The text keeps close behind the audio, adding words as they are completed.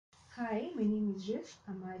Hi, my name is Ruth.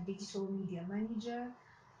 I'm a digital media manager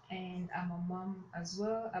and I'm a mom as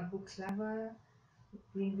well, a book lover,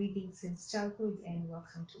 been reading since childhood, and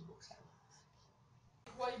welcome to Book Club.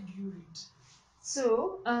 Why do you read?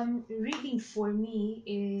 Reading for me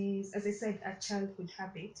is, as I said, a childhood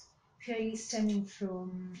habit, purely stemming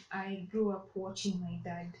from I grew up watching my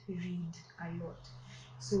dad read a lot.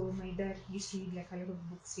 So my dad used to read like a lot of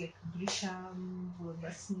books like Grisham,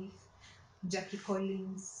 Wilbur Smith, Jackie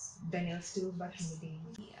Collins, Daniel Steele back in the day.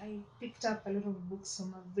 I picked up a lot of books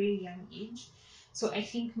from a very young age. So I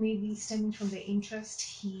think maybe stemming from the interest,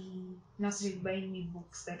 he now started buying me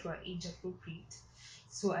books that were age appropriate.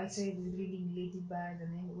 So I started with reading Ladybird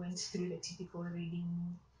and then went through the typical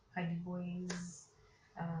reading Hardy Boys,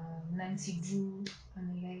 Nancy Drew, and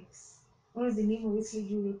the likes. What was the name of Wesley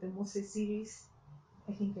Drew wrote the Moses series?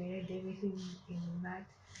 I think I read everything in that.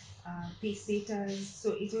 Pace setters.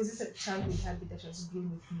 So it was just a childhood habit that has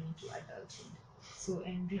grown with me into adulthood. So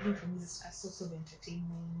and reading for me is a source of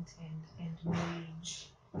entertainment and knowledge.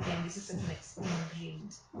 And this is something that's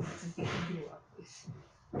ingrained, something I grew up with.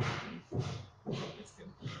 That's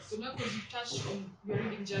good. So now, because you touched on your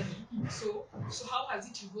reading journey, so how has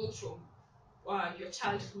it evolved from your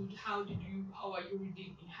childhood? How are you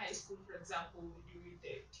reading in high school, for example? Did you read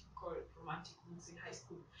the typical romantic books in high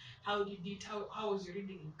school? How was your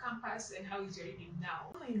reading in campus, and how is your reading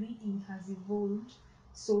now? My reading has evolved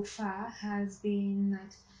so far has been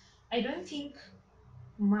that I don't think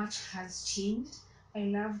much has changed. I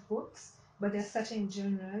love books, but there are certain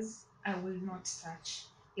genres I will not touch.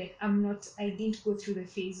 Like I didn't go through the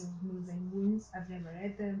phase of Mills and Wounds. I've never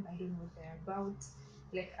read them. I don't know what they're about.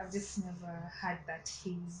 Like I've just never had that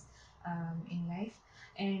phase in life.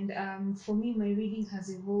 And for me, my reading has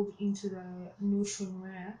evolved into the notion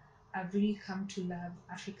where I've really come to love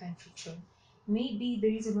African fiction. Maybe the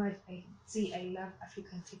reason why I say I love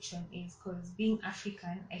African fiction is because being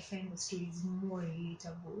African, I find the stories more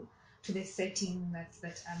relatable to the setting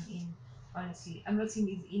that I'm in. Honestly, I'm not saying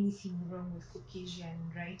there's anything wrong with Caucasian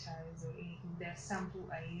writers or anything. There are some who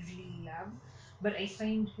I really love, but I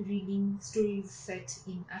find reading stories set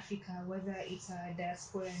in Africa, whether it's a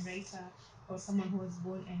diasporan writer or someone who was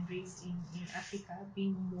born and raised in Africa,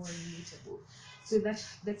 being more relatable. So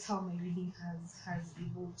that's how my reading has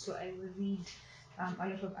evolved. So I will read a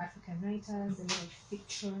lot of African writers, a lot of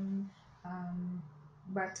fiction, um,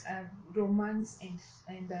 but romance and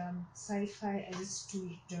sci-fi are just two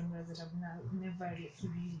genres that I've now never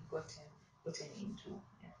really gotten into.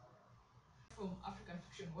 Yeah. From African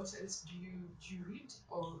fiction, what else do you read,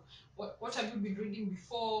 or what have you been reading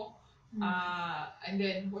before? And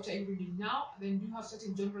then what are you reading now? And then do you have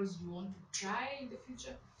certain genres you want to try in the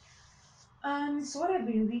future? So what I've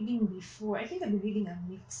been reading before, I think I've been reading a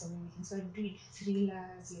mix of everything. So I'd read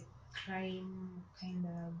thrillers, like crime kind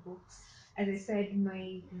of books. As I said,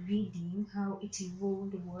 my reading, how it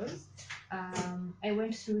evolved was, I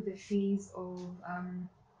went through the phase of,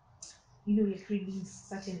 like reading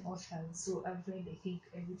certain authors. So I've read, I think,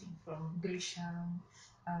 everything from Grisham,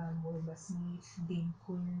 Wilbur Smith, Dean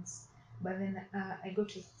Koontz. But then I got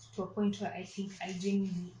to a point where I think I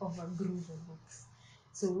genuinely overgrew the books.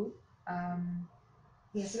 So um,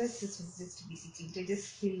 yeah, so that's just basically it. I just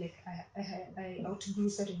feel like I outgrew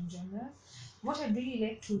certain genres. What I'd really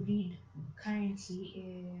like to read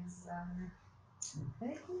currently is are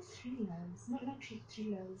they called thrillers? Not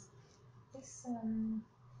thrillers. This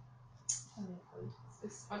how are they called?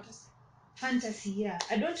 It's fantasy. Fantasy, yeah.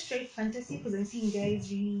 I don't try fantasy because I'm seeing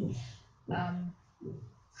guys really um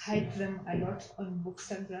hype them a lot on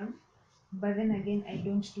Bookstagram. But then again, I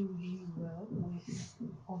don't do really well with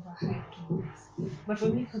overhyped books. But for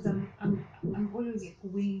me, because I'm always like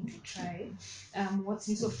willing to try what's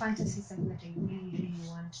new. So fantasy is something that I really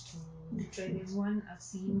want to try. There's one I've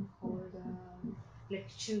seen called like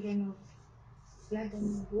Children of Blood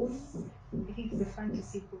and Bone. I think it's a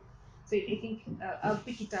fantasy book. So I think I'll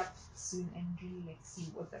pick it up soon and really like see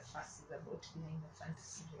what the fuss is about behind the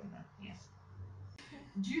fantasy genre. Yeah.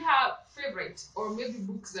 Do you have favorite or maybe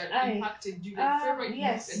books that impacted you, like favorite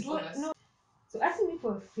Yes. books and authors? No. So asking me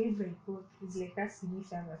for a favorite book is like asking me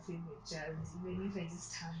if I have a favorite child, even if I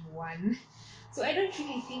just have one. So I don't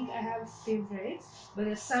really think I have favorites, but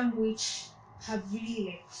there's some which have really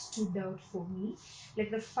like stood out for me.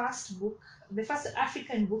 Like the first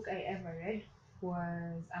African book I ever read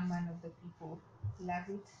was A Man of the People. Love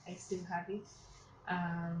it. I still have it.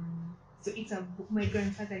 So it's a book my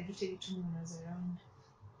grandfather gifted it to me when I was around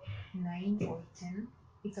 9 or 10.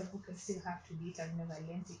 It's a book I still have to read. I've never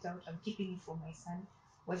lent it out. I'm keeping it for my son,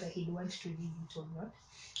 whether he'd want to read it or not.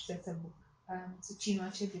 So it's a book. So Chino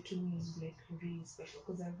Achebe to me is like really special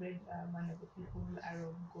because I've read Man of the People, Arrow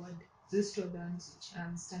of God, those two are the ones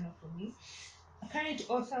which stand out for me. A current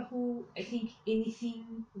author who I think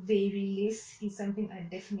anything they release is something I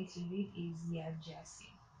definitely read is Yajasi.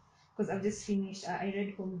 Because I've just finished, I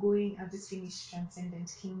read Homegoing, I've just finished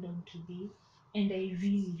Transcendent Kingdom today, and I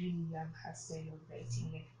really, really love her style of writing.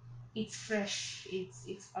 Like, it's fresh,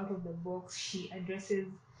 it's out of the box. She addresses,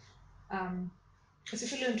 um,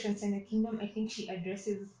 especially on Transcendent Kingdom, I think she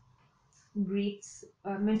addresses great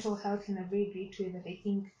mental health in a very great way that I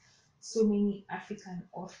think so many African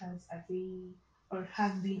authors are very or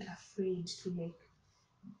have been afraid to like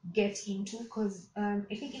get into because I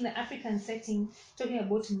think in the African setting, talking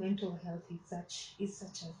about mental health is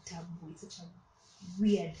such a taboo. It's such a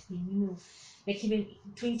weird thing, you know. Like even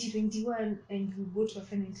 2021, and you go to a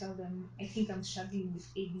friend and tell them, "I think I'm struggling with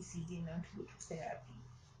ABCD and I want to go to therapy."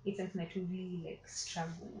 It's something that we really like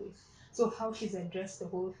struggle with. So how she's addressed the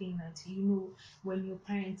whole thing that you know when your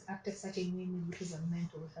parents act a certain way, maybe because of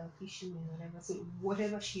mental health issue and whatever. So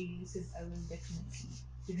whatever she releases, I will definitely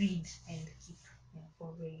read and keep, yeah, for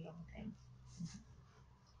a very long time.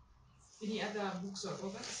 Any other books or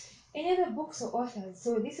authors? Any other books or authors?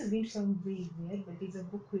 So this is going to sound very weird, but there's a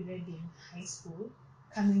book we read in high school,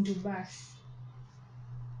 Coming to Birth.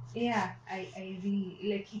 Yeah, I really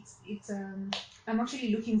like it's I'm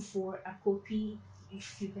actually looking for a copy.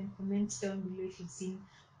 If you can comment down below if you've seen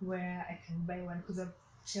where I can buy one, because I've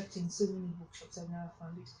checked in so many bookshops, I've never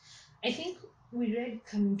found it. I think we read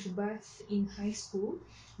Coming to Birth in high school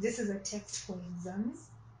just as a text for exams,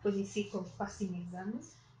 for the sake of passing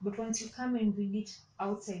exams. But once you come and read it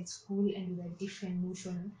outside school and with a different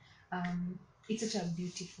notion, um, it's such a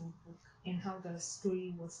beautiful book, and how the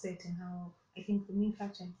story was set, and how I think the main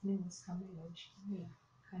character name was Camilla. Camilla,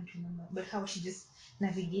 can't remember, but how she just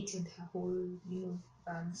navigated her whole,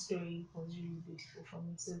 story was really beautiful for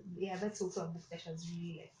me. So yeah, that's also a book that has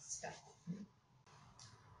really like stuck with me.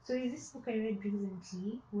 So is this book I read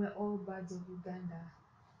recently, We're All Birds of Uganda.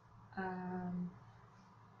 Um,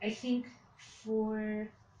 I think for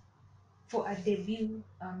for a debut,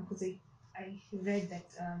 because I read that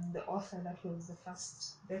the author that was the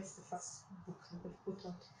first that's the first book that they put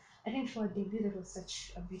out. I think for a debut that was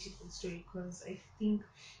such a beautiful story because I think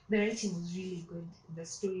the writing was really good, the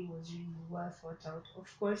story was really well thought out. Of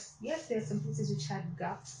course, yes, there are some places which had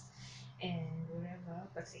gaps and whatever,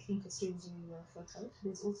 but I think the story was really well thought out.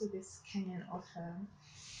 There's also this Kenyan author.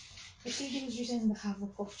 I think it was written The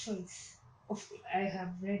Havoc of Choice. I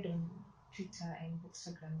have read on Twitter and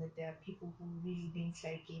Bookstagram that there are people who really didn't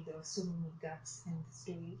like it. There were so many gaps in the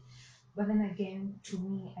story. But then again, to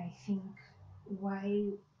me, I think, why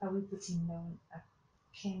are we putting down a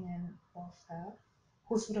Kenyan author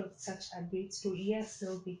who's put out such a great story? Yes, there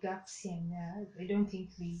will be gaps here and there. I don't think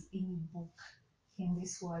there's any book in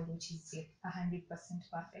this world which is like 100%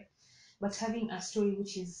 perfect. But having a story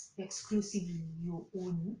which is exclusively your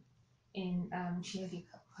own, and she has like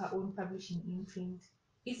her own publishing imprint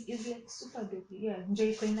is like super dope. Yeah,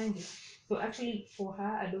 Njeri Koinange. So actually for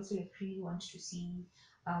her, I'd also like really want to see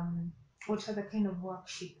um what other kind of work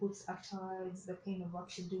she puts afterwards, the kind of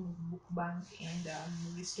work she's doing with Book Bank and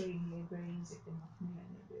restoring libraries like the Macmillan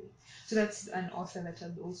Library. So that's an author that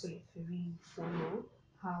I'd also like to really follow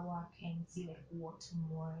her work and see like what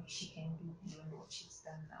more she can do beyond what she's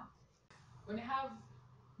done now. When I have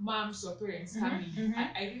moms or parents coming,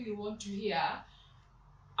 I really want to hear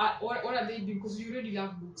what are they doing? Because you already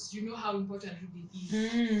love books. You know how important reading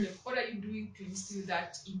is. Like, what are you doing to instill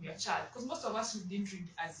that in your child? Because most of us who didn't read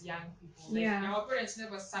as young people, like our parents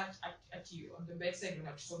never sat at you on the bedside when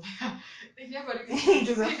I they never really. It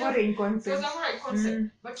was a foreign concept. It was a foreign concept.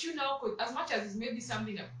 But you now, as much as it's maybe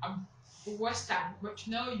something Western, but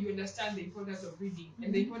now you understand the importance of reading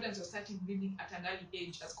and the importance of starting reading at an early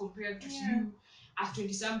age as compared to you at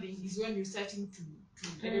 20 something is when you're starting to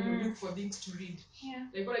I don't know, look for things to read. Yeah.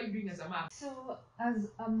 Like, what are you doing as a mom? So, as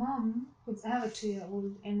a mom, because I have a 2-year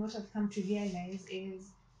old, and what I've come to realize is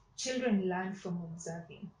children learn from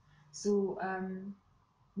observing. So,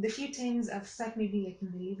 the few times I've sat maybe like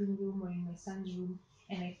in the living room or in my son's room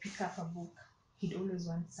and I pick up a book, he'd always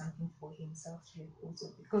want something for himself, like also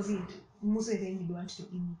because he most of the time he'd want to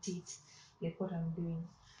imitate like what I'm doing.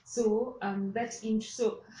 So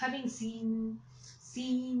so having seen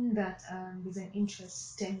that there's an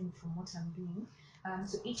interest stemming from what I'm doing.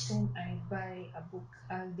 So each time I buy a book,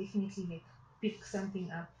 I'll definitely like pick something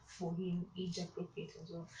up for him age appropriate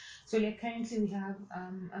as well. So like currently we have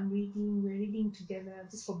we're reading together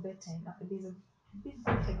just for bedtime. There's a big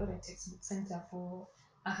book I got at Textbook Center for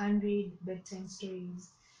 100 bedtime stories.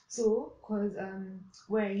 So cause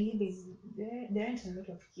where I live is there aren't a lot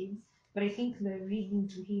of kids, but I think the reading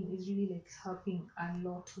to him is really like helping a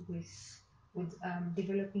lot with with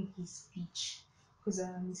developing his speech. Because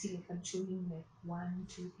you see, like I'm showing like one,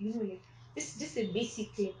 two, like just the basic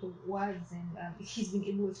like words, and he's been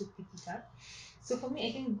able to pick it up. So for me,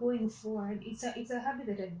 I think going forward, it's a habit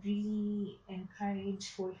that I really encourage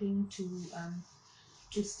for him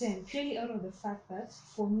to stem purely out of the fact that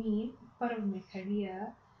for me, part of my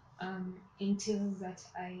career entails that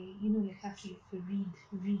I, like have to like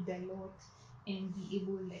read a lot and be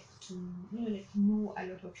able like to, like know a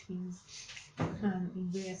lot of things in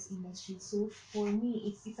various industries. So for me,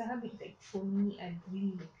 it's a habit like for me, I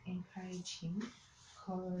really like encourage him,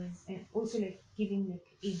 cause and also like giving like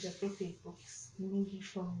age appropriate books, maybe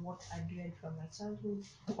from what I read from my childhood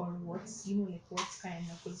or what's like what's kind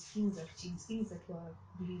of, because things have changed. Things that were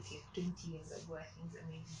great like 20 years ago are things that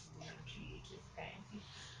maybe people don't relate with currently.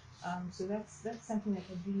 So that's something that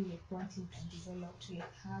I really like wanting to develop, to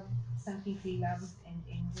like have something he loves and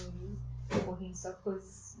enjoys for himself.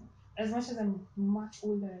 Because as much as I'm much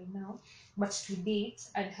older right now, but to date,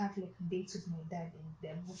 I'd have like dates with my dad, and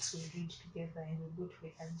their books will read together, and we'll go to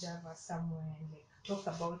like a Java somewhere and like talk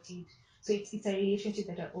about it. So it's a relationship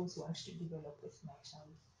that I also want to develop with my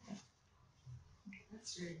child.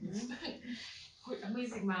 That's very good.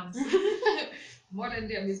 Amazing moms. Modern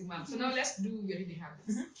day amazing moms. So now let's do your reading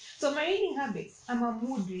habits. So my reading habits, I'm a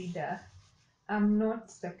mood reader. I'm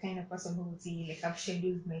not the kind of person who would say like I've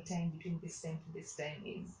scheduled my time between this time to this time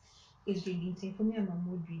is reading time. For me, I'm a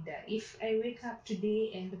mood reader. If I wake up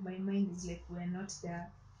today and my mind is like we're not there,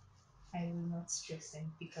 I will not stress and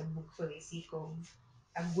pick a book for the sake of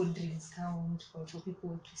a good reads count or for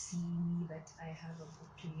people to see me that I have a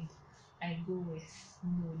book to read. I go with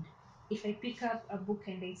mood. If I pick up a book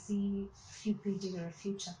and I see a few pages or a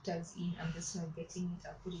few chapters in, I'm just not getting it.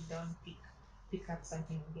 I'll put it down, pick up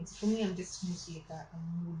something against it. For me, I'm just mostly like a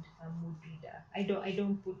mood reader. I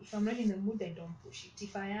don't put, if I'm not in the mood, I don't push it.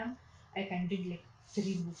 If I am, I can read like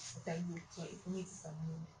 3 books at a go. So for me, it's a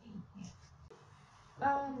mood thing.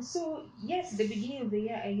 Yeah. So yes, the beginning of the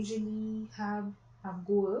year I usually have a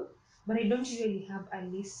goal, but I don't usually have a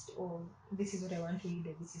list of this is what I want to read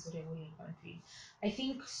or this is what I really want to read. I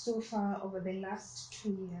think so far over the last 2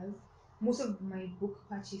 years, most of my book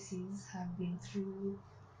purchases have been through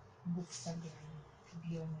Bookstagram, to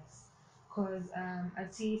be honest. Because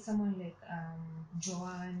I'd say someone like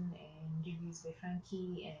Joanne and Reviews by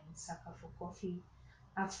Frankie and Sucker for Coffee,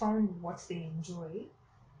 I've found what they enjoy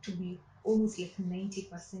to be almost like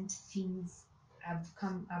 90% things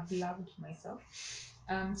I've loved myself.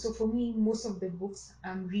 So for me, most of the books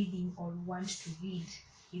I'm reading or want to read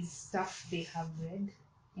is stuff they have read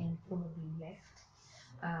and probably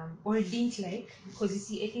left or didn't like, because you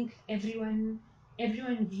see, I think everyone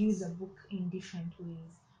views a book in different ways.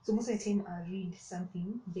 So most of the time I read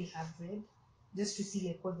something they have read just to see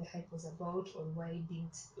like what the hype was about, or why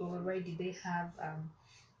did they have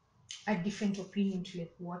a different opinion to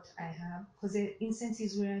like what I have. Because there are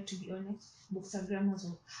instances where, to be honest, bookstagrammers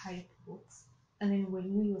will hype books, and then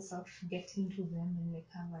when you yourself get into them and like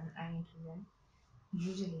have an eye into them,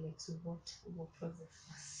 usually like, so what was the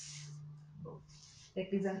first book? Like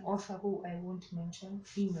there's an author who I won't mention,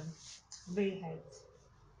 female, very hyped,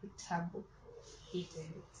 picked her book, hated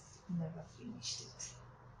it, never finished it.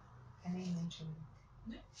 Can I mention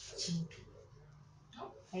it? Chintu.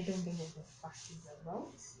 No. I don't get what the fuss is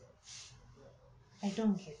about. I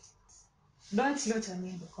don't get it. Don't slaughter me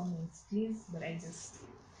in the comments, please. But I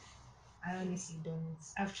honestly don't.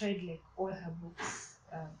 I've tried like all her books,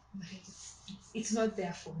 but it's not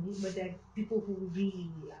there for me. But there are people who really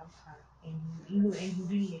love her, and and who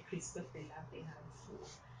really like respect the love they have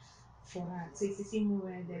for her. So it's the same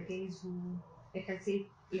way where there are guys who, like I say,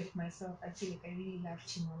 like myself, I feel like I really love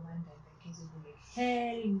Chimamanda, and there are guys who be like,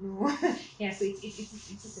 hell no. Yeah, so it's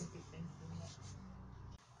just a different thing.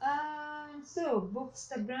 Yeah. So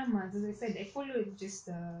bookstagrammers, as I said, I follow just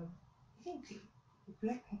I think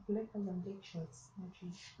collectors and black shorts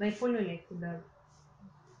actually. But I follow like the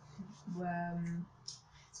um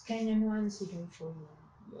Kenyan ones who do I follow.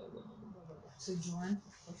 So Joanne,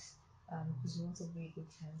 of course, because we're also very good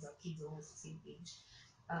friends. Our kids are almost the same age.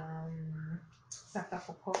 Sucker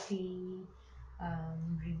for Coffee,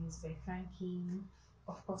 Reviews by Frankie,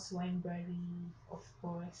 of course Wineberry, of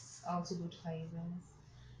course. I also go to her events.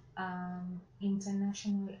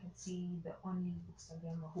 International, I'd say the only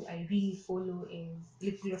bookstagrammer who I really follow is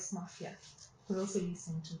Lip Gloss Mafia. Could also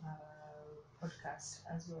listen to her podcast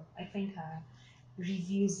as well. I find her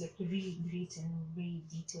reviews like really great and very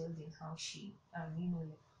detailed in how she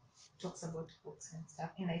like talks about books and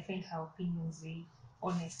stuff. And I find her opinions very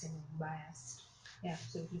honest and unbiased. Yeah,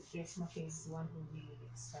 so Lip Gloss Mafia is the one who really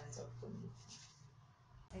like stands out for me.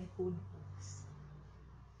 I hold books.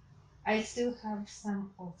 I still have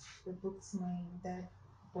some of the books my dad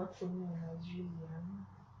bought for me when I was really young.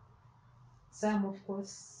 Some, of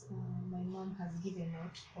course, my mom has given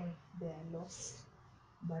out or they are lost,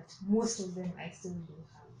 but most of them I still do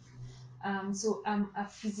have. So I'm a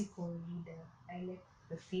physical reader. I like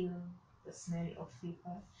the feel, the smell of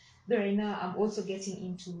paper. Though right now I'm also getting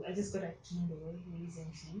into, I just got a Kindle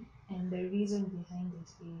recently, and the reason behind it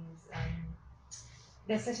is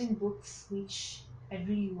there are certain books which I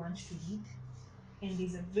really want to read, and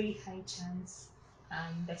there's a very high chance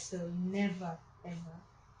that they'll never ever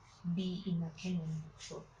be in a Kenyan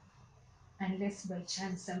bookshop unless by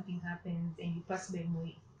chance something happens and you pass by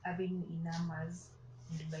Moi Avenue in Amas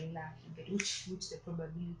and by luck you get, which the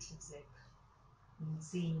probability is like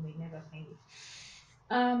insane, you may never find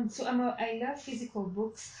it. So I love physical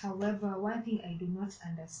books. However, one thing I do not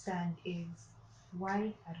understand is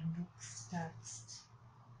why are books taxed?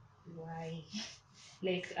 Why?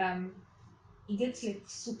 Like it gets like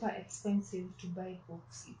super expensive to buy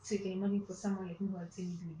books. So you can imagine for someone like me who I'd say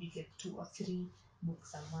maybe we read like 2 or 3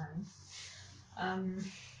 books a month. Um,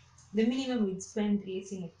 the minimum we'd spend, let's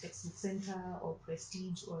say like textbook center or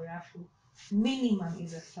prestige or raffle, minimum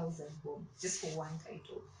is 1,000 bob just for one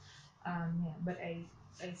title. Yeah, but I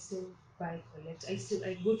still buy collect.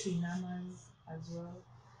 I go to Inamas as well.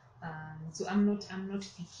 So I'm not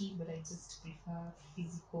picky, but I just prefer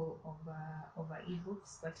physical over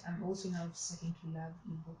ebooks. But I'm also now starting to love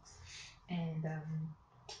ebooks and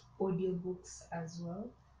audiobooks as well.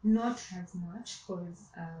 Not as much because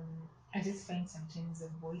I just find sometimes the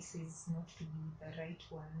voices not to be the right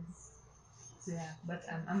ones. So yeah, but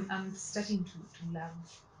I'm starting to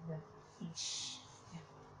love them each. Yeah.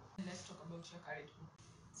 And let's talk about your current book.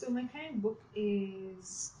 So my current book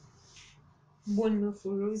is Bone Mill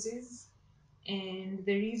for Roses. And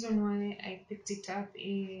the reason why I picked it up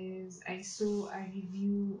is I saw a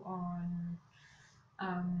review on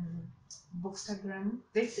um, Bookstagram.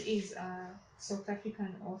 This is a South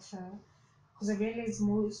African author because I realized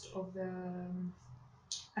most of the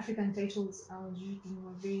African titles I was reading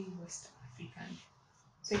were very West African.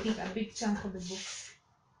 So I think a big chunk of the books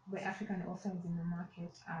by African authors in the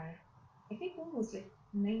market are, I think, almost like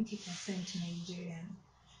 90% Nigerian.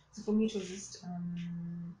 So for me, it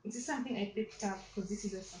is something I picked up because this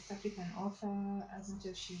is a South African author. As much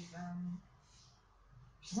as she's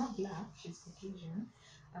not black, she's Caucasian,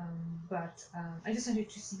 but I just wanted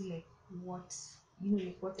to see like what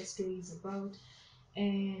like what the story is about,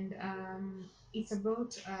 and it's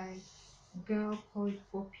about a girl called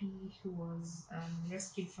Poppy who was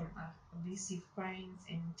rescued from abusive parents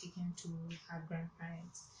and taken to her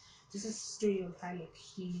grandparents. This is a story of her like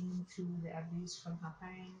healing through the abuse from her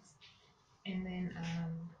parents, and then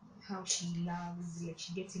how she loves, like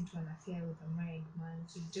she gets into an affair with a married man.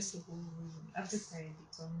 So just the whole reason. I've just started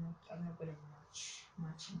it, so I'm not gonna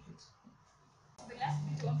much into it. The last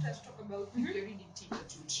bit I want us to talk about is your reading tip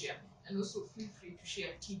that you would share. And also feel free to share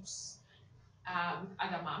tips with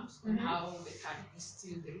other moms on how they can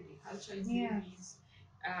instill the reading culture in babies,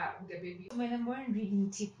 with the baby. My number one reading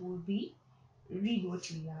tip would be read what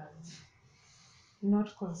you love, not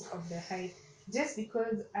because of the hype. Just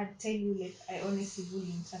because I'd tell you, like, I honestly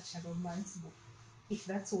wouldn't touch a romance book. If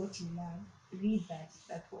that's what you love, read that.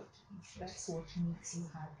 If that's what makes you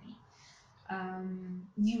happy.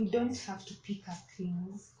 You don't have to pick up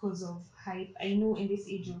things because of hype. I know in this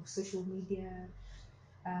age of social media,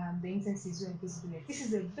 the instances where people be like, "This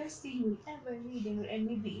is the best thing you'll ever read," and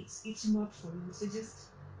maybe it's not for you. So just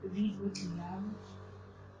read what you love,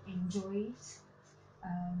 enjoy it.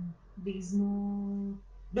 There's no,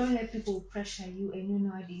 don't let people pressure you. I know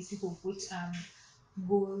nowadays people put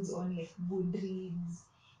goals on like Goodreads,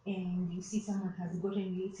 and you see someone has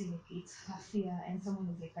gotten, let's say like it's half year, and someone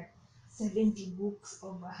is like at 70 books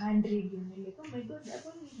of 100, and they're like, oh my god, I've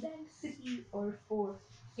only done 3 or 4.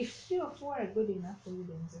 If 3 or 4 are good enough for you,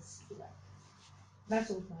 then just do that. That's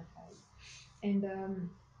what matters. And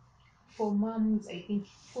for moms, I think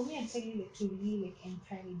for me, I tell you like to really like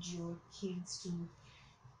encourage your kids to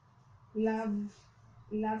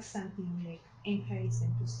love something, like encourage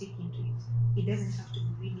them to stick into it. It doesn't have to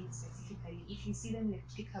be reading specifically. If you see them like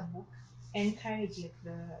pick a book, encourage like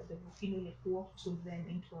the book, like walk with them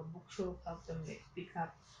into a bookshop, help them like pick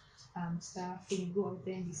up stuff. When you go out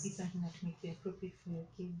there and you see something that might be appropriate for your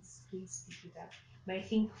kids, please pick it up. But I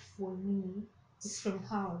think for me, just from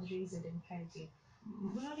how I was raised, I'd encourage it.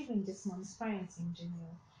 Well, not even just moms, parents in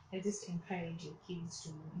general. I just encourage your kids to,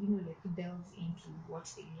 like delve into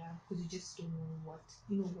what they love, because you just don't know what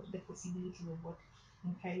the possibility of what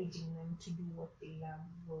encouraging them to do what they love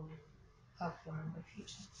will help them in the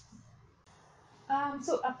future.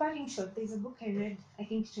 So a parting shot. There's a book I read, I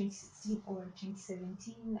think 2016 or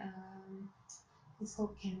 2017. It's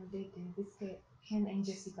called Ken Odede. This guy, Ken and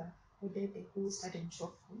Jessica Odede, who started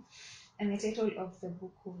Jofu. And the title of the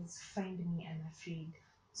book was Find Me Unafraid.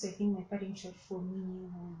 So I think my parting shot for me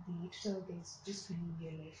would be to tell guys just to live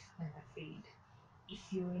your life unafraid. If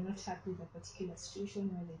you're not happy with a particular situation,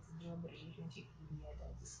 whether it's a job, relationship, or the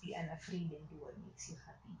other, just be unafraid and do what makes you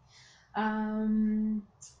happy.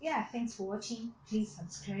 Yeah, thanks for watching. Please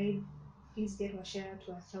subscribe. Please get Wacera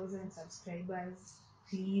to 1,000 subscribers.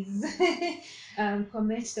 Please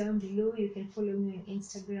comment down below. You can follow me on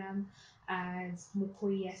Instagram as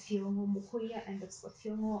Mukuiya Thiongo, Mukuiya underscore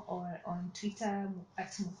Thiongo, or on Twitter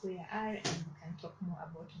at Mukuiya R, and we can talk more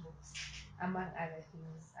about books, among other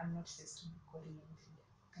things. I'm not just book oriented.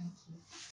 Thank you.